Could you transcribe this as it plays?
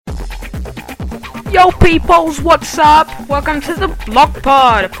Yo peoples, what's up? Welcome to the Block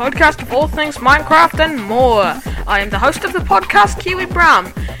Pod, a podcast of all things Minecraft and more. I am the host of the podcast, Kiwi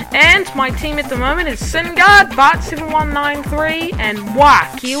Brown, and my team at the moment is Singard, Bart7193, and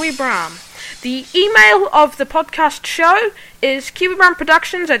Kiwi Brown. The email of the podcast show is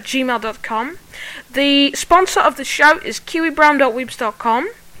kiwibrownproductions@gmail.com. The sponsor of the show is kiwibrown.weebs.com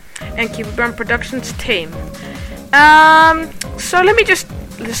and Kiwi Brown Productions team. So let me just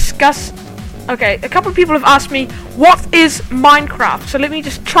discuss. Okay, a couple of people have asked me, what is Minecraft? So let me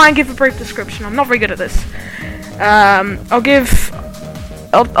just try and give a brief description. I'm not very good at this. I'll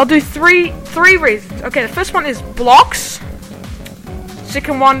do three reasons. Okay, the first one is blocks.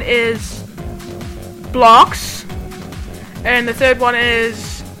 Second one is blocks. And the third one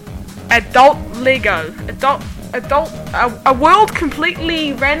is adult Lego. A world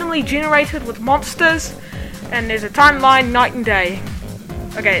completely randomly generated with monsters, and there's a timeline, night and day.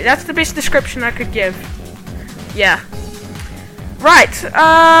 Okay, that's the best description I could give. Yeah. Right,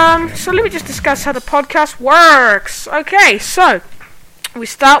 so let me just discuss how the podcast works. Okay, so we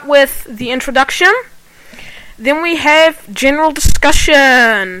start with the introduction. Then we have general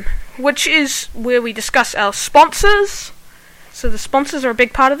discussion, which is where we discuss our sponsors. So the sponsors are a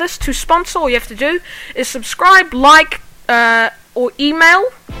big part of this. To sponsor, all you have to do is subscribe, like, or email.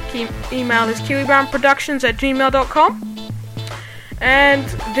 Email is kiwibrownproductions@gmail.com. And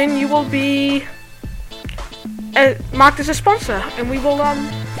then you will be marked as a sponsor, and we will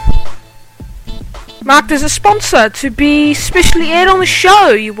marked as a sponsor to be specially aired on the show.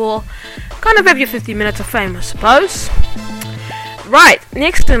 You will kind of have your 50 minutes of fame, I suppose. Right,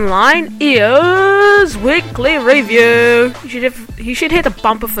 next in line is weekly review. You should hit a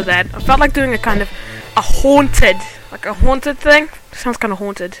bumper for that. I felt like doing a haunted thing. Sounds kind of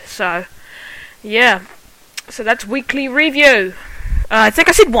haunted. So yeah, so that's weekly review. I think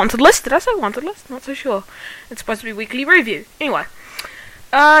I said wanted list. Did I say wanted list? Not so sure. It's supposed to be weekly review. Anyway.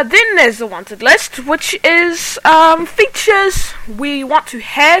 Then there's the wanted list, which is features we want to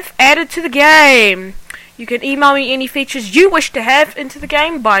have added to the game. You can email me any features you wish to have into the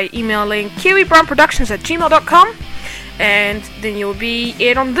game by emailing kiwibrownproductions@gmail.com, and then you'll be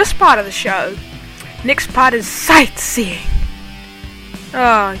aired on this part of the show. Next part is sightseeing.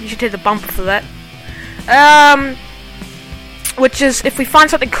 Oh, you should hit the bumper for that. Which is if we find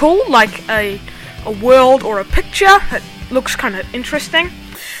something cool, like a world or a picture that looks kind of interesting,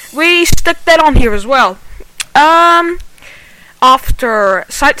 we stick that on here as well. After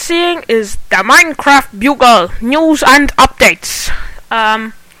sightseeing is the Minecraft Bugle, news and updates.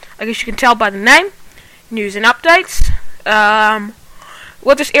 I guess you can tell by the name, news and updates.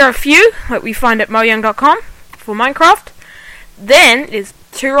 We'll just air a few that we find at mojang.com for Minecraft. Then is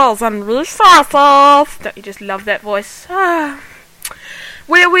Tools and Resources. Don't you just love that voice?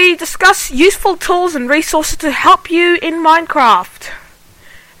 Where we discuss useful tools and resources to help you in Minecraft.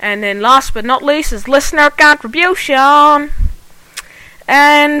 And then last but not least is listener contribution.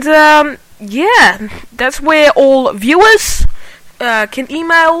 And yeah, that's where all viewers can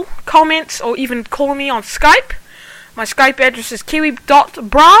email comments or even call me on Skype. My Skype address is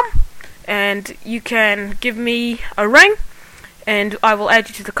kiwi.brown, and you can give me a ring and I will add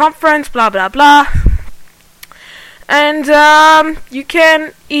you to the conference, blah blah blah. And you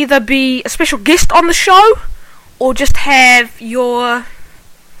can either be a special guest on the show, or just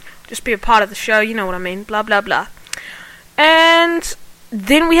be a part of the show, you know what I mean, blah blah blah. And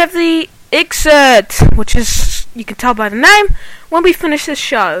then we have the excerpt, which is, you can tell by the name, when we finish this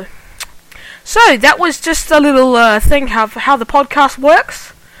show. So that was just a little thing how the podcast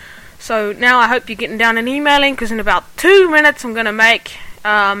works. So now I hope you're getting down and emailing, because in about 2 minutes I'm going to make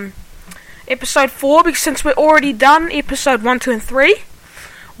episode 4, because since we're already done episode 1, 2, and 3.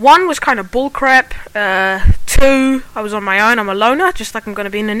 1 was kind of bullcrap. 2, I was on my own, I'm a loner, just like I'm going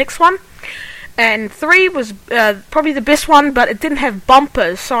to be in the next one. And 3 was probably the best one, but it didn't have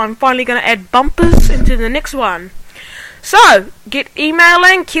bumpers, so I'm finally going to add bumpers into the next one. So, get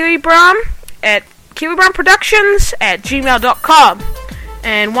emailing kiwibrown at kiwibrownproductions@gmail.com.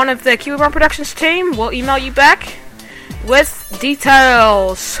 And one of the Kiwi Brown Productions team will email you back with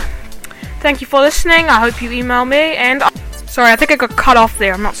details. Thank you for listening. I hope you email me. And sorry, I think I got cut off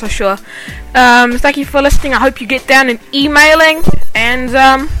there. I'm not so sure. Thank you for listening. I hope you get down and emailing. And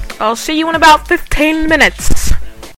I'll see you in about 15 minutes.